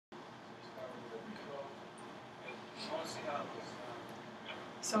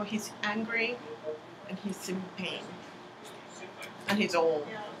So he's angry and he's in pain. And he's old.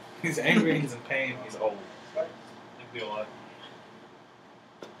 He's angry, he's in pain, he's old. I feel like.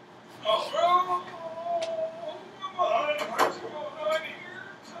 Oh, come on. What's going on here?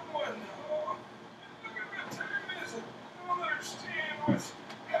 Someone. Oh, look at the time. Is it? I don't understand what's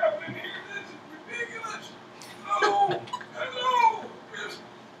happening here. This is ridiculous. No. Hello. It's,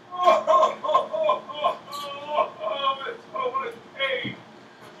 it's so much pain.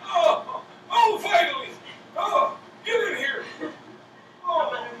 Finally. Get in here.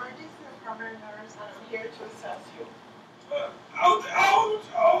 I'm an emergency department nurse and I'm here to assess you.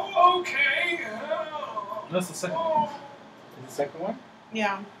 Okay. That's the second one. Is the second one?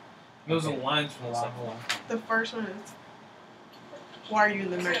 Yeah. Those are lines from the second one. The first one is, why are you in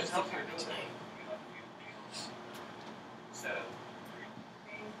the emergency department tonight?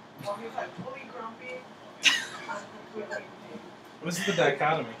 Well, he's like fully grumpy. I'm completely in pain. This is the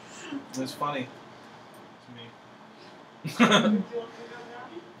dichotomy. It's funny to me. Do you want to go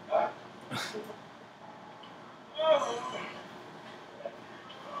now?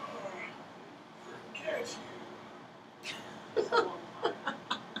 Forget you. So,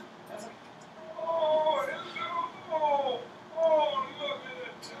 Hello. Look at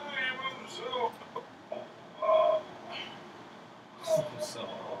the time. I'm so. So,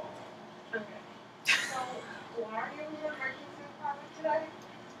 okay. So, why are you in the emergency department today?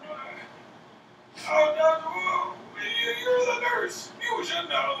 You're the nurse. You should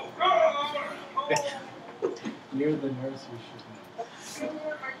know. You're the nurse, you should know. You're in the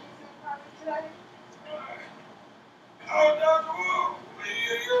emergency department today?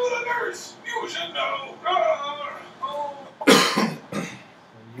 You're the nurse. You should know.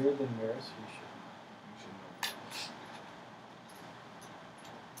 You're the nurse, you should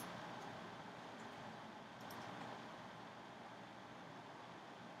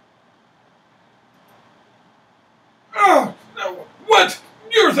know. No. What?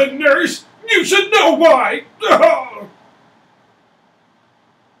 You're the nurse. You should know why.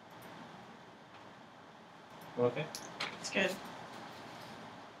 okay. It's good.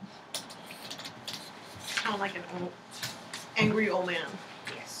 Sound like an old, angry old man.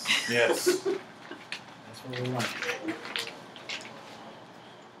 Yes. Yes. That's what we want.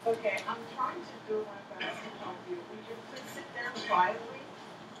 Okay, I'm trying to do my best to help you. Would you please sit down quietly?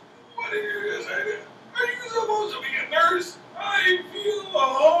 What are you saying? Are you supposed to be a nurse? I feel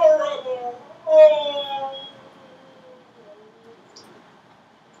horrible.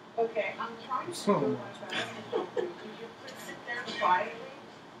 Okay, I'm trying to do my best to help you. Would you please sit down quietly?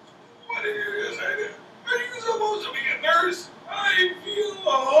 What are you saying? Are you supposed to be a nurse? I feel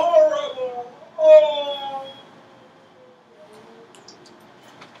horrible.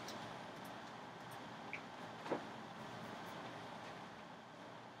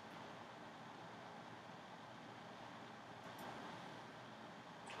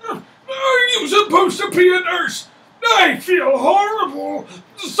 Are you supposed to be a nurse? I feel horrible.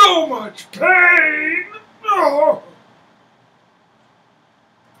 So much pain. Oh.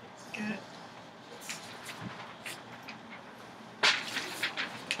 Good.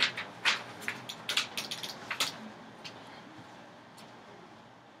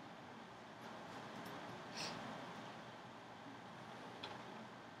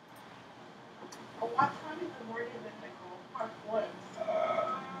 What time in the morning did they go Park Woods?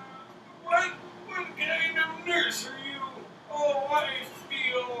 What kind of nurse are you? Oh, I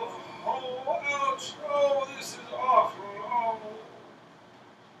feel. Oh, ouch. Oh, this is awful. Oh,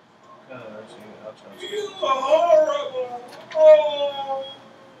 I feel horrible. Oh.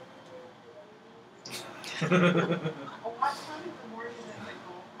 What time in the morning did they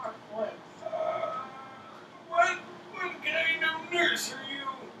go Park Woods? What kind of nurse are you?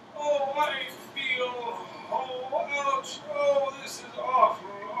 Oh, I feel. Oh, ouch. Oh, this is awful.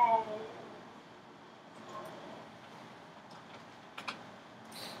 Oh.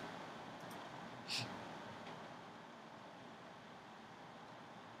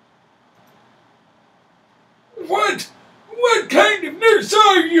 What kind of nurse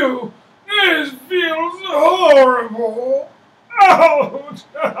are you? This feels horrible. Ouch!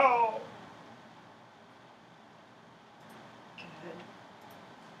 Ow. Good.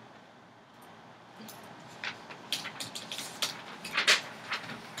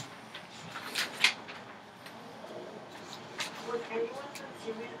 Was anyone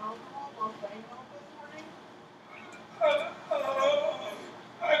consuming alcohol while playing golf this morning?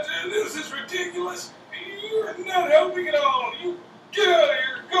 This is ridiculous. You're not helping at all. You get out of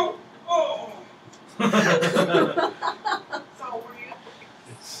here. Go. Oh. So were you?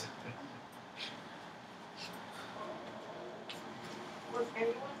 Was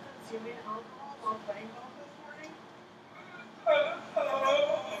anyone consuming alcohol while playing golf this morning?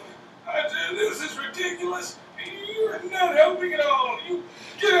 I tell you, this is ridiculous. You're not helping at all. You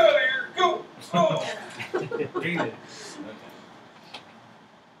get out of here. Go. Oh. Read it. Okay.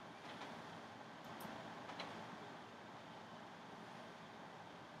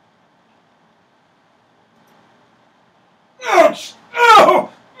 Ouch!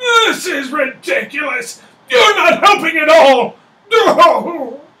 Oh! This is ridiculous! You're not helping at all!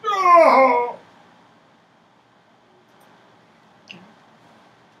 No! No!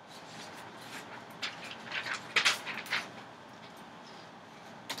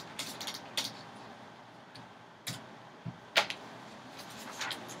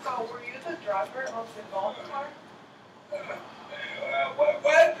 So, were you the driver of the golf cart?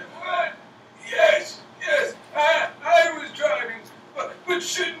 What? Yes, I was driving, but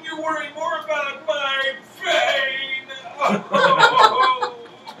shouldn't you worry more about my pain?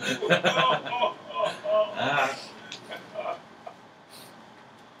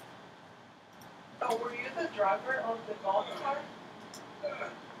 So, were you the driver of the golf cart?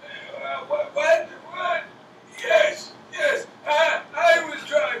 What? Yes, I was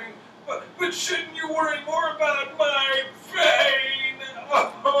driving, but shouldn't you worry more about my pain?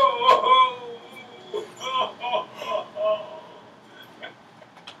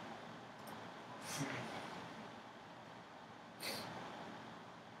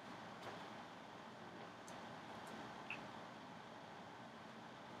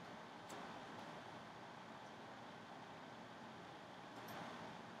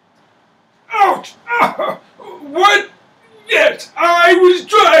 Ouch! What? Yes, I was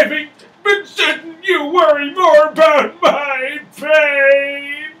driving, but shouldn't you worry more about my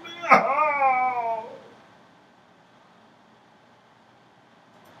pain? Oh.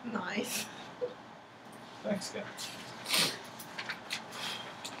 Nice. Thanks, guys.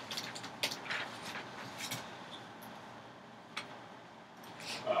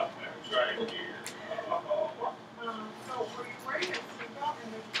 That's right here. So, were you wearing a seatbelt in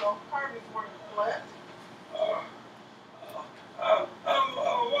this golf cart before you flipped?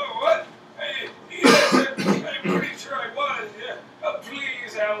 What? Yes, I'm pretty sure I was. Yeah.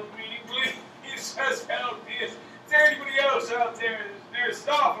 Please help me. Please just help me. Is there anybody else out there that's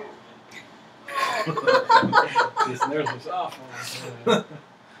awful? This nurse was awful.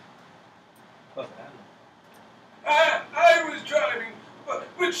 Plus, I was driving,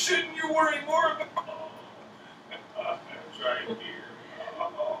 but shouldn't you worry more about... That's right here.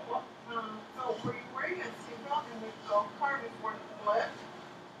 So, were you wearing a seatbelt in this golf cart before you flipped?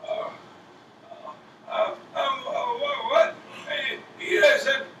 What? Yes,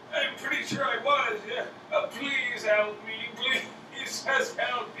 I'm pretty sure I was. Yeah. Please help me. Please just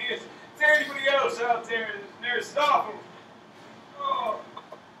help me. Is there anybody else out there that's awful? Oh.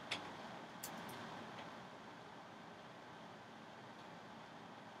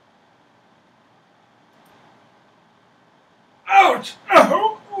 Ouch!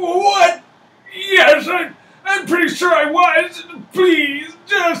 Oh, what? Yes, I'm pretty sure I was. Please,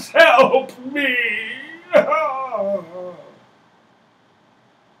 just help me. Oh.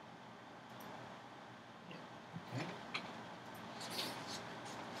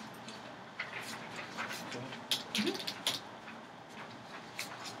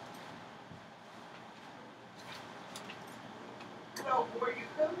 So, were you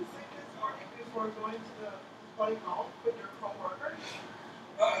feeling sick this morning before going to play golf with your coworkers?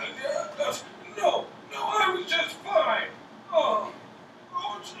 No, I was just fine. Oh,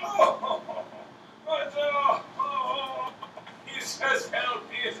 he says help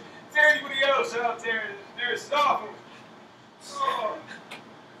me. Is there anybody else out there that's awful? Oh.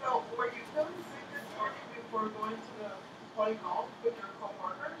 So, were you feeling sick this morning before going to play golf with your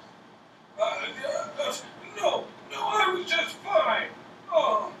coworkers? No, I was just fine.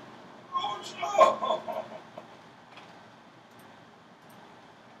 Oh.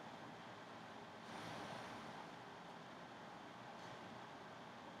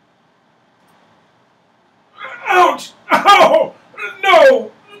 Ouch! Ow!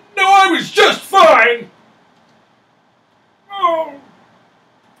 No, I was just fine. Oh.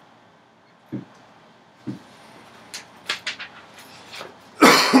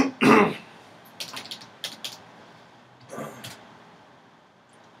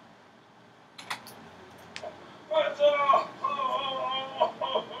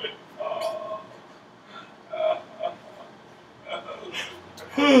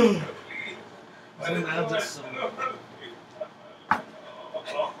 Zoom out just some.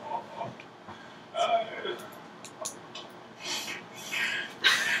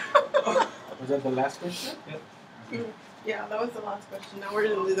 Was that the last question? Yep. Yeah, that was the last question. Now we're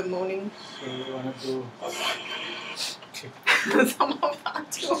gonna do the moaning. So we wanna do. Some of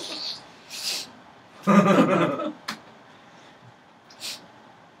that too.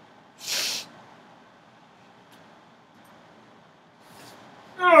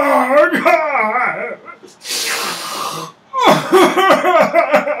 Oh, God!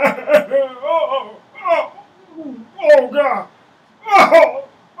 Oh, God!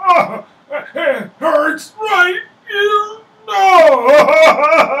 Oh, it hurts right here!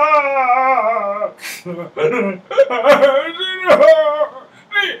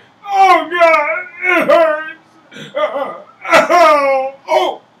 Oh, God! It hurts!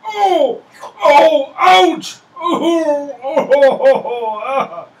 Oh, ouch!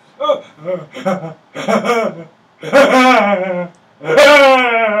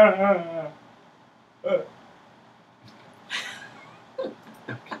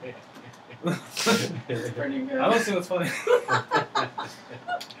 It's pretty good. I don't see what's funny.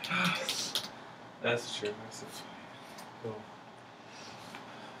 That's true. That's Cool.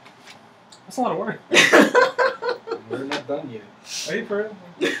 a lot of work. We're not done yet. Are you for real?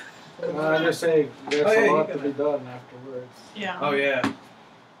 I'm just saying, there's Oh, yeah, a you lot can- to be done afterwards. Yeah. Oh yeah.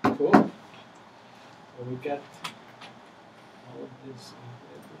 Cool. So we got all of this and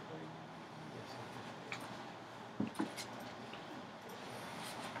everything. Yes, so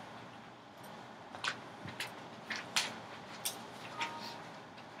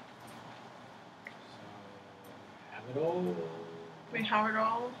have it all We have it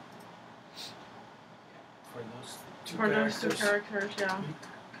all for those two for those two characters. characters, yeah.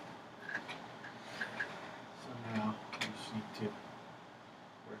 So now we just need to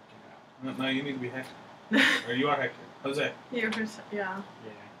work it out. No, you need to be Hector. Or you are Hector. Jose. Yeah. Yeah.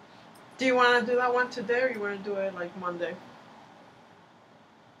 Do you want to do that one today, or you want to do it like Monday?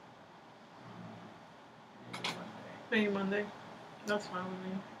 Maybe one day. Maybe Monday. That's fine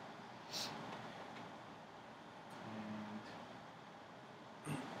with me.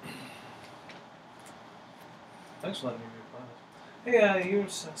 Thanks for letting me be a part. Hey,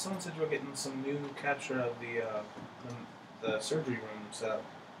 someone said you were getting some new capture of the surgery room set up.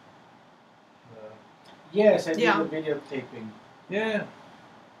 Yes, I did Yeah. the videotaping. Yeah.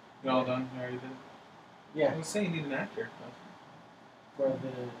 You all done? You already did? I Yeah, was saying you need an actor. for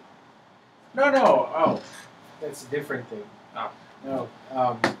the. No. Oh, that's a different thing. Oh. No.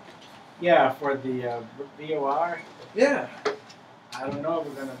 Yeah, for the VOR. Yeah. I don't know if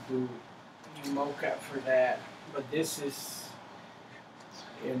we're gonna do mocap for that, but this is.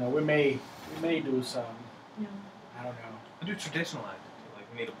 We may do some. Yeah. I don't know. I do traditional acting. Like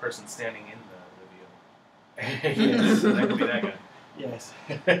we need a person standing in the Yes. video. That could be that guy. Yes.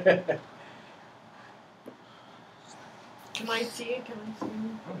 Can I see it? Can I see it?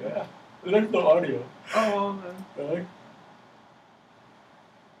 Oh, Yeah. There's no audio. Oh, okay. Right?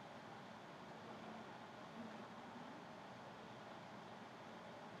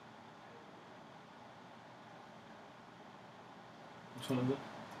 Which one is it?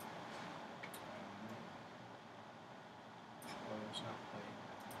 Oh, it's not playing.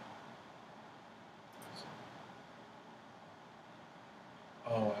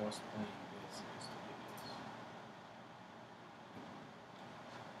 Oh, I was playing this. It has to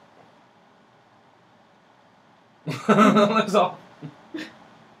be this. That's all.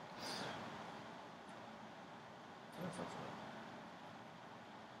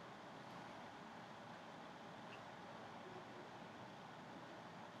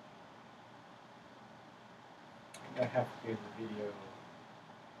 I have to get the video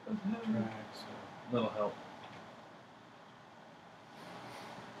track, so. Little help.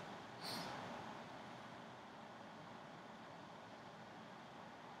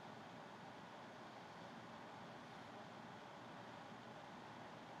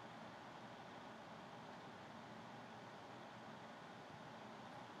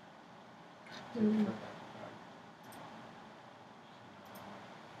 Mm.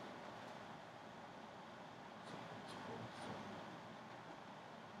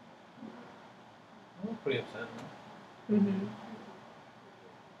 I'm pretty upset. Mm-hmm.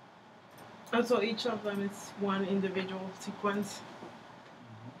 Also, each of them is one individual sequence.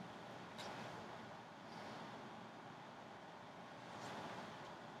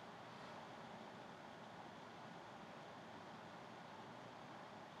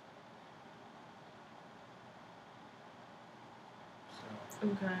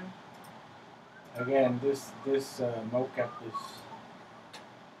 Okay. Again, this mocap is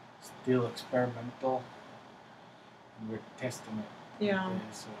still experimental. And we're testing it. Yeah.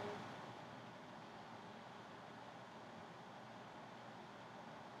 So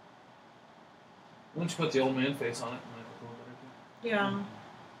Why don't you put the old man face on it? Yeah.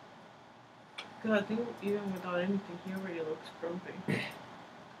 Because I think even without anything, he already looks grumpy.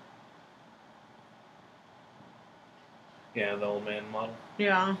 Yeah, the old man model.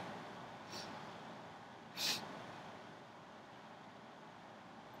 Yeah.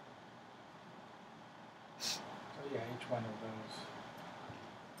 So yeah, each one of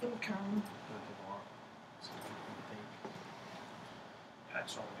those. Okay. So we can take.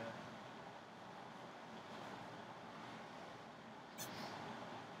 Patch all together.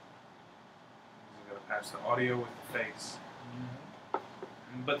 You gotta patch the audio with the face.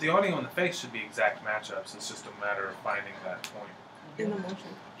 But the audio and the face should be exact matchups. It's just a matter of finding that point. In the motion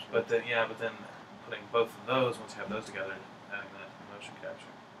capture. But then, putting both of those, once you have those together, adding that to the motion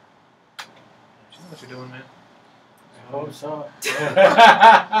capture. You know what you're doing, man? I hope so.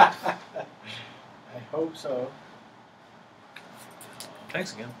 I hope so.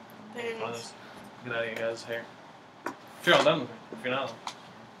 Thanks again. Thanks. Get out of you guys' hair. If you're all done with it. If you're not.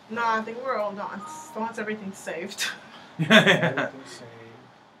 No, I think we're all done. Once everything's saved. Everything's saved.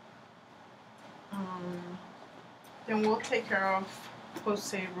 Then we'll take care of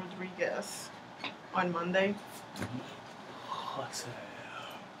Jose Rodriguez on Monday. What's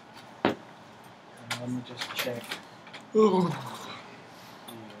And let me just check. Here. What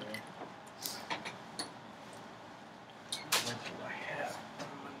do I have on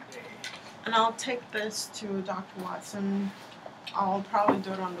Monday? And I'll take this to Dr. Watson. I'll probably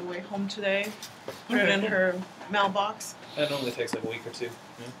do it on the way home today. Put it in her mailbox. That normally takes like a week or two.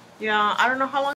 Yeah, I don't know how long